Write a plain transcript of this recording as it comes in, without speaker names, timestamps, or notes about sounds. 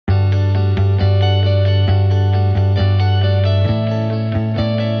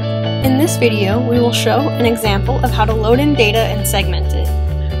this video, we will show an example of how to load in data and segment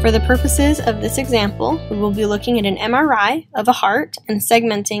it. For the purposes of this example, we will be looking at an MRI of a heart and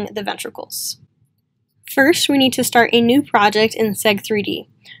segmenting the ventricles. First, we need to start a new project in Seg3D.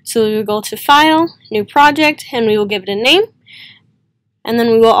 So we will go to File, New Project, and we will give it a name, and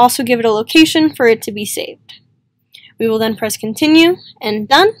then we will also give it a location for it to be saved. We will then press Continue and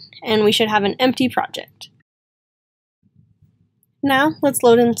Done, and we should have an empty project. Now, let's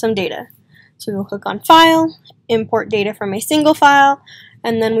load in some data. So we will click on File, Import Data from a single file,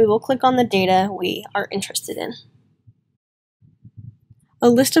 and then we will click on the data we are interested in. A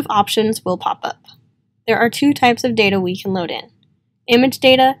list of options will pop up. There are two types of data we can load in: image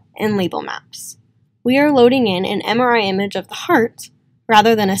data and label maps. We are loading in an MRI image of the heart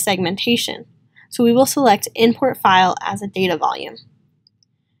rather than a segmentation, so we will select Import File as a data volume.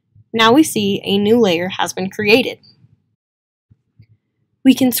 Now we see a new layer has been created.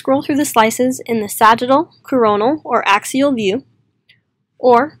 We can scroll through the slices in the sagittal, coronal, or axial view,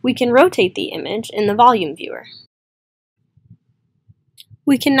 or we can rotate the image in the volume viewer.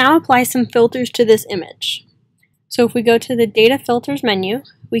 We can now apply some filters to this image. So if we go to the Data Filters menu,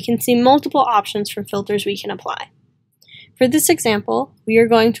 we can see multiple options for filters we can apply. For this example, we are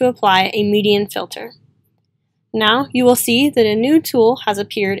going to apply a median filter. Now you will see that a new tool has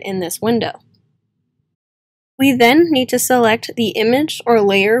appeared in this window. We then need to select the image or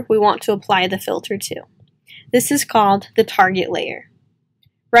layer we want to apply the filter to. This is called the target layer.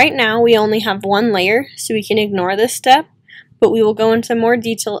 Right now we only have one layer, so we can ignore this step, but we will go into more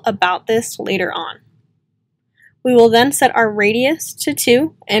detail about this later on. We will then set our radius to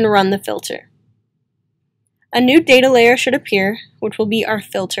 2 and run the filter. A new data layer should appear, which will be our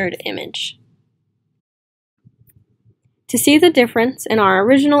filtered image. To see the difference in our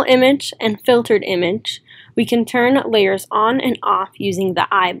original image and filtered image, we can turn layers on and off using the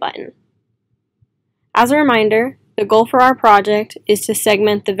I button. As a reminder, the goal for our project is to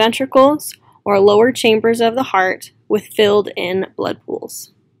segment the ventricles or lower chambers of the heart with filled-in blood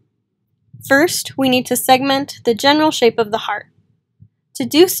pools. First, we need to segment the general shape of the heart. To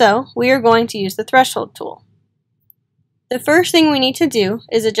do so, we are going to use the threshold tool. The first thing we need to do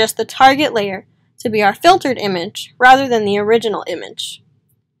is adjust the target layer to be our filtered image rather than the original image.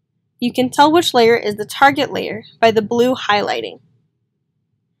 You can tell which layer is the target layer by the blue highlighting.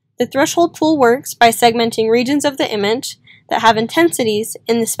 The threshold tool works by segmenting regions of the image that have intensities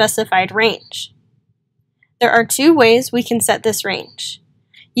in the specified range. There are two ways we can set this range.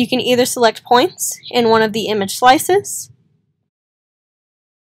 You can either select points in one of the image slices,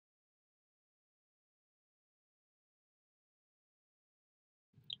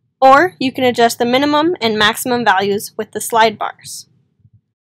 or you can adjust the minimum and maximum values with the slide bars.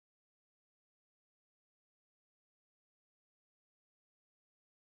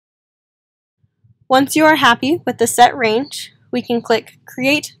 Once you are happy with the set range, we can click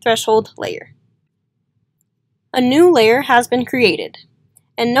Create Threshold Layer. A new layer has been created,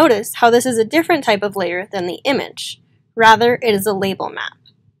 and notice how this is a different type of layer than the image. Rather, it is a label map.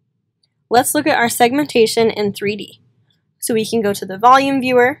 Let's look at our segmentation in 3D. So we can go to the volume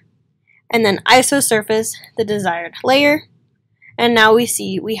viewer, and then isosurface the desired layer, and now we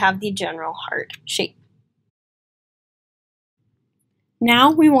see we have the general heart shape.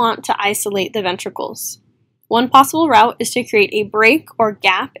 Now we want to isolate the ventricles. One possible route is to create a break or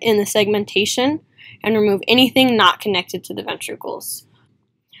gap in the segmentation and remove anything not connected to the ventricles.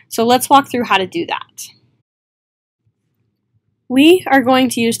 So let's walk through how to do that. We are going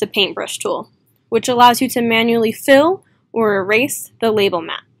to use the paintbrush tool, which allows you to manually fill or erase the label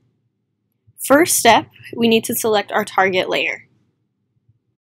map. First step, we need to select our target layer.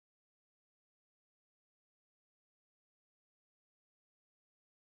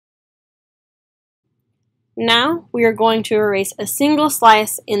 Now we are going to erase a single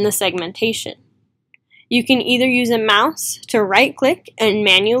slice in the segmentation. You can either use a mouse to right-click and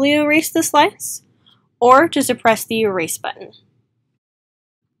manually erase the slice, or just press the erase button.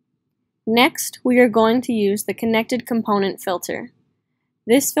 Next, we are going to use the connected component filter.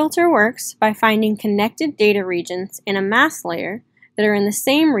 This filter works by finding connected data regions in a mask layer that are in the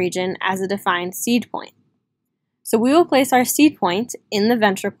same region as a defined seed point. So we will place our seed point in the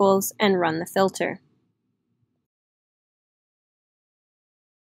ventricles and run the filter.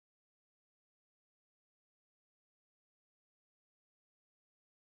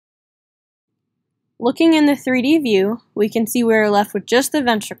 Looking in the 3D view, we can see we are left with just the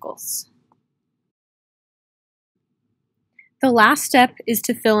ventricles. The last step is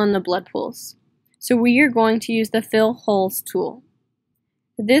to fill in the blood pools. So we are going to use the Fill Holes tool.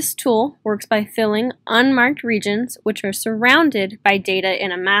 This tool works by filling unmarked regions which are surrounded by data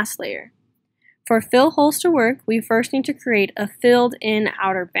in a mask layer. For fill holes to work, we first need to create a filled-in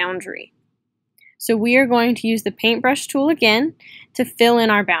outer boundary. So we are going to use the paintbrush tool again to fill in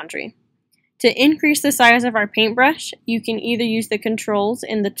our boundary. To increase the size of our paintbrush, you can either use the controls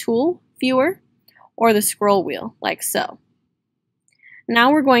in the tool viewer or the scroll wheel, like so.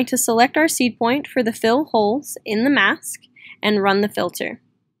 Now we're going to select our seed point for the fill holes in the mask and run the filter.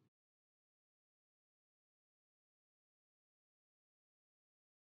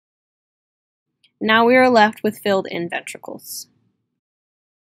 Now we are left with filled-in ventricles.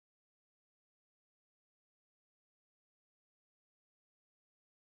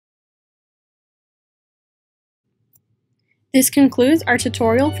 This concludes our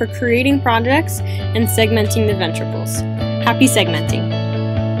tutorial for creating projects and segmenting the ventricles. Happy segmenting!